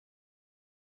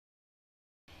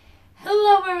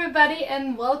everybody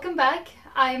and welcome back.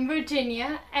 I'm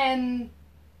Virginia and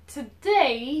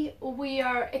today we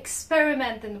are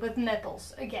experimenting with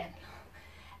nettles again.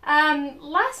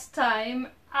 Last time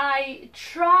I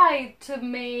tried to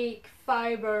make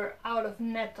fiber out of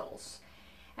nettles,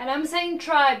 and I'm saying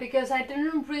try because I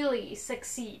didn't really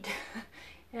succeed.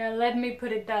 Let me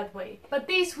put it that way. But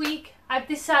this week I've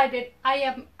decided I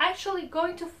am actually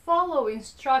going to follow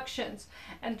instructions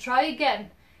and try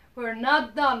again. We're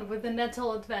not done with the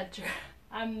nettle adventure.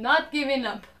 I'm not giving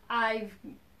up. I've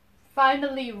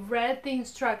finally read the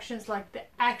instructions, like the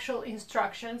actual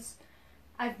instructions.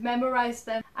 I've memorized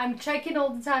them. I'm checking all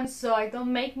the time so I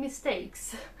don't make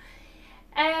mistakes.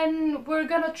 And we're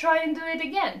gonna try and do it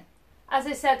again. As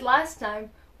I said last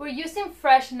time, we're using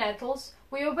fresh nettles.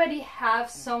 We already have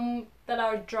some that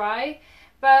are dry,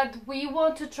 but we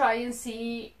want to try and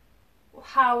see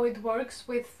how it works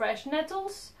with fresh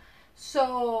nettles.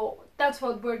 So that's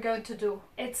what we're going to do.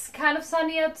 It's kind of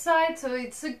sunny outside, so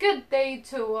it's a good day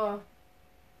to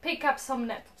pick up some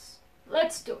nettles.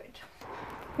 Let's do it.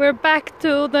 We're back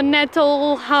to the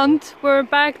nettle hunt. We're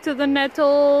back to the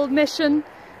nettle mission.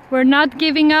 We're not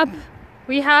giving up.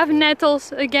 We have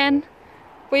nettles again.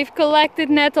 We've collected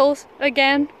nettles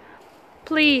again.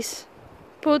 Please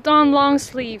put on long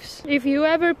sleeves. If you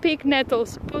ever pick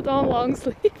nettles, put on long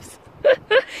sleeves.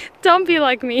 Don't be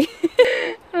like me.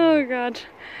 Oh god.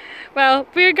 Well,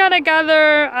 we're gonna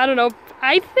gather, I don't know,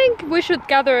 I think we should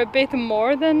gather a bit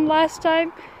more than last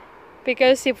time,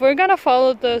 because if we're gonna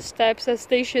follow the steps as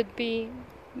they should be,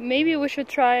 maybe we should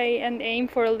try and aim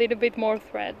for a little bit more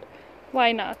thread.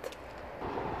 Why not?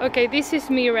 Okay, this is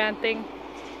me ranting.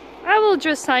 I will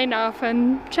just sign off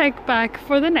and check back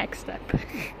for the next step.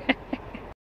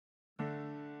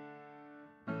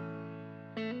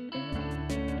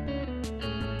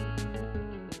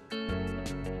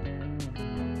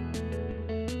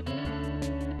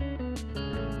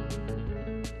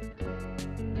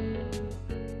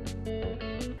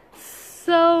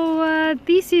 So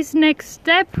this is next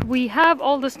step. We have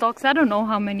all the stalks. I don't know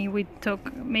how many we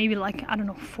took, maybe like, I don't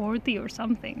know, 40 or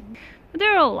something, but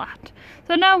there are a lot.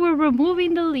 So now we're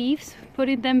removing the leaves,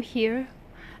 putting them here,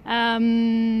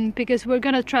 because we're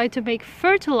gonna try to make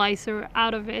fertilizer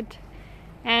out of it,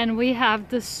 and we have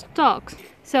the stalks.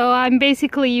 So I'm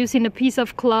basically using a piece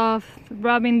of cloth,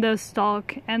 rubbing the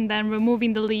stalk, and then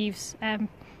removing the leaves and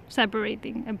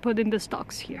separating and putting the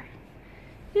stalks here.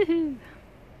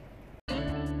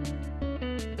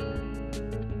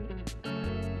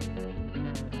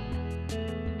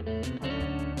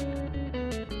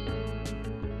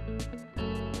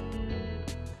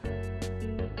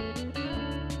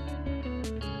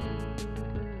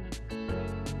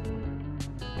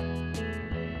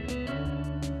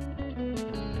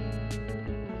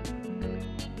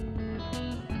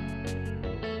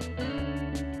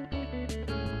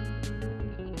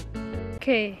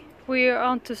 Okay, we are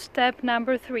on to step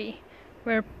number 3.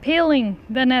 We're peeling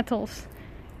the nettles.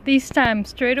 This time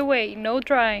straight away, no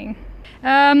drying.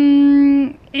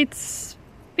 It's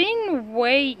been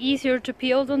way easier to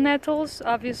peel the nettles,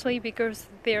 obviously, because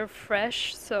they're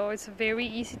fresh, so it's very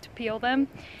easy to peel them.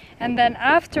 And then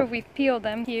after we've peeled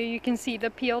them, here you can see the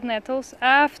peeled nettles.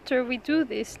 After we do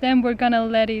this, then we're gonna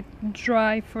let it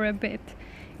dry for a bit.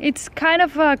 It's kind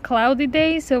of a cloudy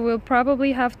day, so we'll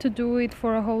probably have to do it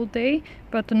for a whole day,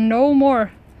 but no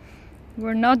more.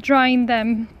 We're not drying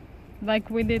them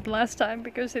like we did last time,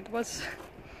 because it was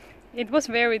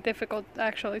very difficult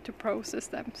actually to process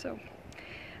them. So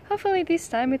hopefully this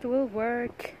time it will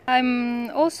work. I'm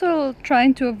also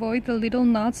trying to avoid the little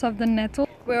knots of the nettle.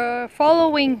 We're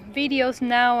following videos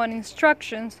now on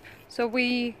instructions, so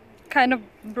we kind of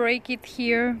break it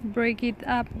here, break it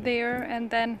up there,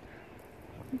 and then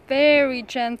very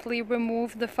gently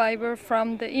remove the fiber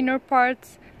from the inner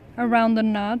parts around the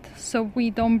knot, so we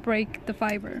don't break the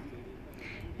fiber.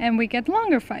 And we get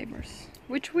longer fibers,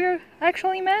 which we're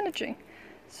actually managing.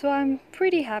 So I'm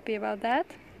pretty happy about that.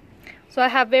 So I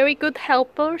have very good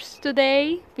helpers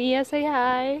today. Mia, say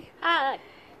hi. Hi.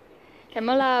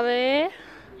 Emolave.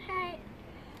 Hi.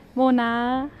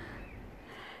 Mona.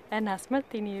 And Nas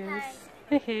Martinez.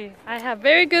 Hi. I have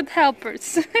very good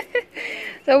helpers.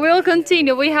 So we'll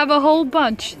continue. We have a whole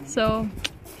bunch, so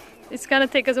it's gonna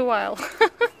take us a while.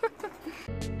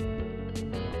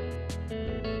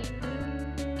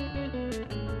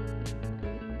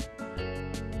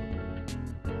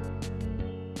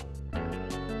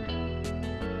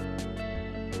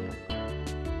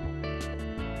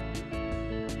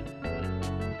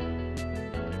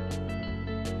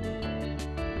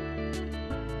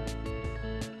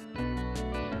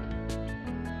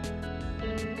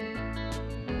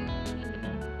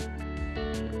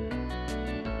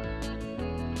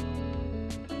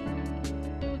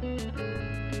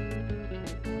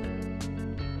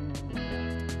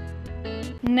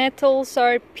 Nettles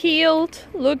are peeled.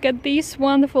 Look at this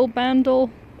wonderful bundle.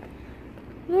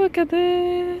 Look at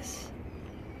this.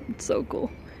 It's so cool.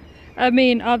 I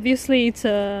mean, obviously it's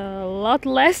a lot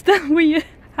less than we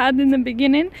had in the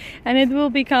beginning, and it will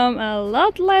become a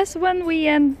lot less when we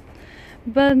end.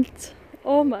 But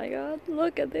oh my god,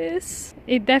 look at this.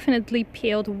 It definitely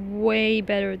peeled way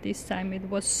better this time. It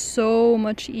was so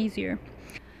much easier.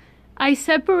 I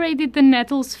separated the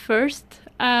nettles first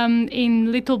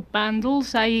in little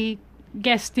bundles. I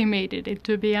guesstimated it,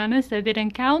 to be honest. I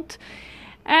didn't count.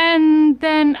 And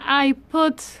then I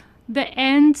put the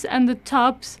ends and the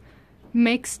tops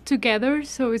mixed together,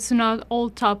 so it's not all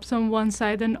tops on one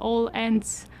side and all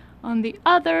ends on the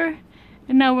other.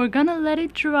 And now we're gonna let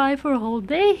it dry for a whole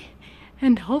day,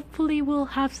 and hopefully we'll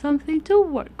have something to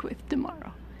work with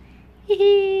tomorrow.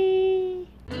 Hee.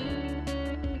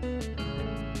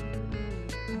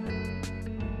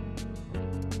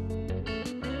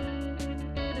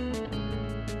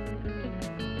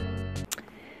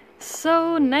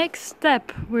 So next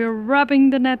step, we're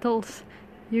rubbing the nettles.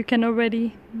 You can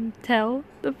already tell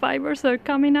the fibers are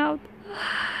coming out.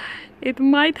 It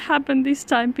might happen this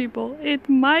time, people. It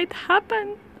might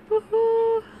happen.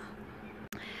 Woohoo!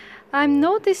 I'm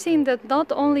noticing that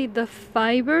not only the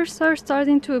fibers are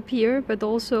starting to appear, but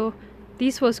also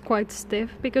this was quite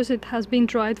stiff because it has been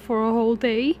dried for a whole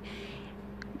day.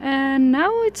 And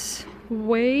now it's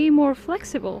way more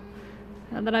flexible.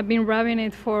 That I've been rubbing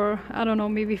it for, I don't know,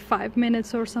 maybe 5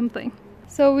 minutes or something.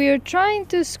 So we are trying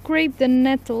to scrape the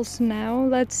nettles now.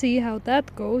 Let's see how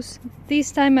that goes.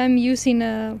 This time I'm using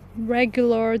a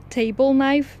regular table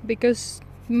knife because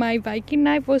my Viking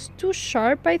knife was too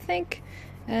sharp, I think.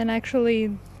 And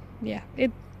actually, yeah,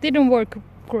 it didn't work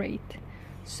great.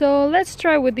 So let's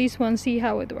try with this one, see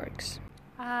how it works.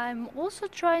 I'm also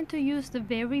trying to use the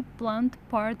very blunt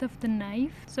part of the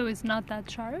knife, so it's not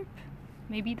that sharp.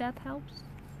 Maybe that helps.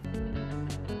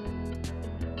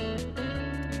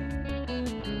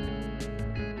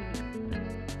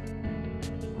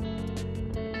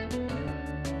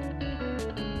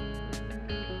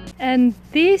 And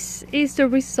this is the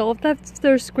result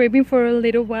after scraping for a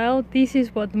little while. This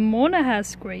is what Mona has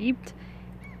scraped,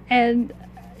 and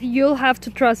you'll have to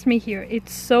trust me here.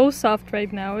 It's so soft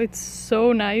right now. It's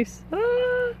so nice.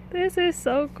 Ah, this is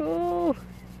so cool.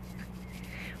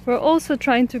 We're also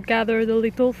trying to gather the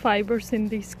little fibers in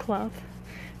this cloth.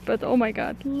 But oh my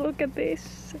god, look at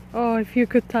this. Oh, if you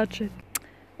could touch it.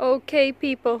 Okay,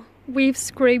 people, we've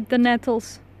scraped the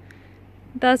nettles.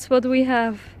 That's what we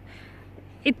have.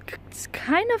 It's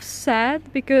kind of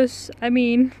sad because, I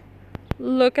mean,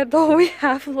 look at all we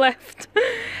have left.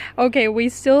 Okay, we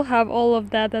still have all of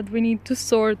that we need to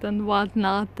sort and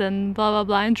whatnot and blah blah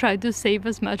blah and try to save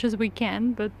as much as we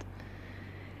can, but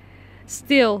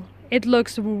still, it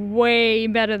looks way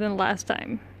better than last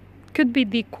time. Could be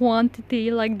the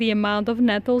quantity, like the amount of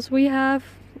nettles we have.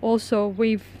 Also,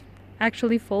 we've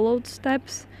actually followed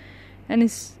steps and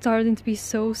it's starting to be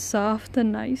so soft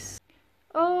and nice.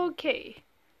 Okay,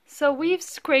 so we've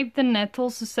scraped the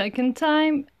nettles a second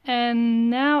time and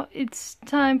now it's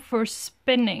time for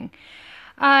spinning.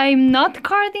 I'm not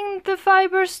carding the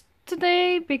fibers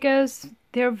today because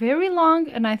they're very long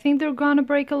and I think they're gonna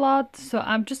break a lot, so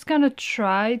I'm just gonna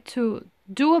try to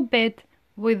do a bit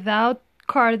without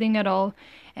carding at all,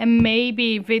 and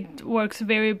maybe if it works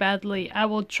very badly I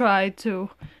will try to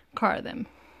card them.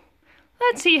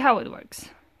 Let's see how it works.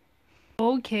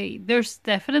 Okay, there's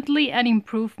definitely an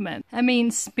improvement. I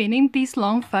mean, spinning these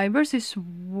long fibers is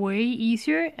way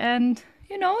easier and,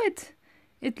 you know,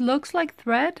 it looks like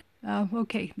thread.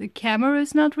 Okay, the camera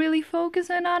is not really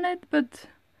focusing on it, but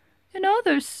you know,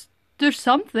 there's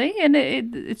something, and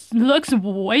it looks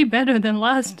way better than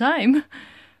last time.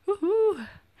 Woohoo!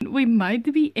 We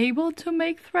might be able to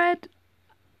make thread.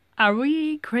 Are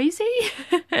we crazy?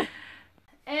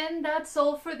 And that's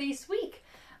all for this week.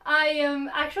 I am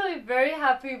actually very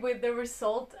happy with the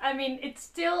result. I mean, it's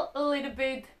still a little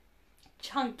bit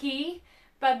chunky,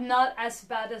 but not as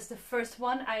bad as the first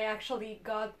one. I actually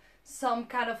got some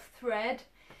kind of thread.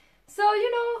 So,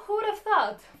 you know, who would have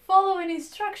thought? Following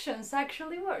instructions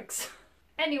actually works.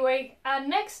 Anyway,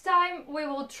 next time we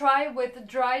will try with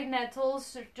dry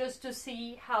nettles just to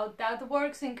see how that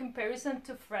works in comparison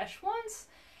to fresh ones.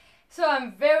 So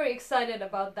I'm very excited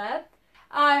about that.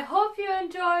 I hope you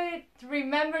enjoyed.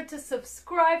 Remember to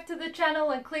subscribe to the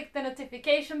channel and click the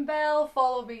notification bell.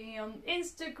 Follow me on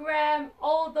Instagram,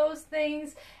 all those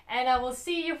things. And I will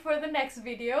see you for the next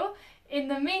video. In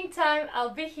the meantime,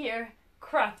 I'll be here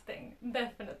crafting,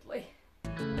 definitely.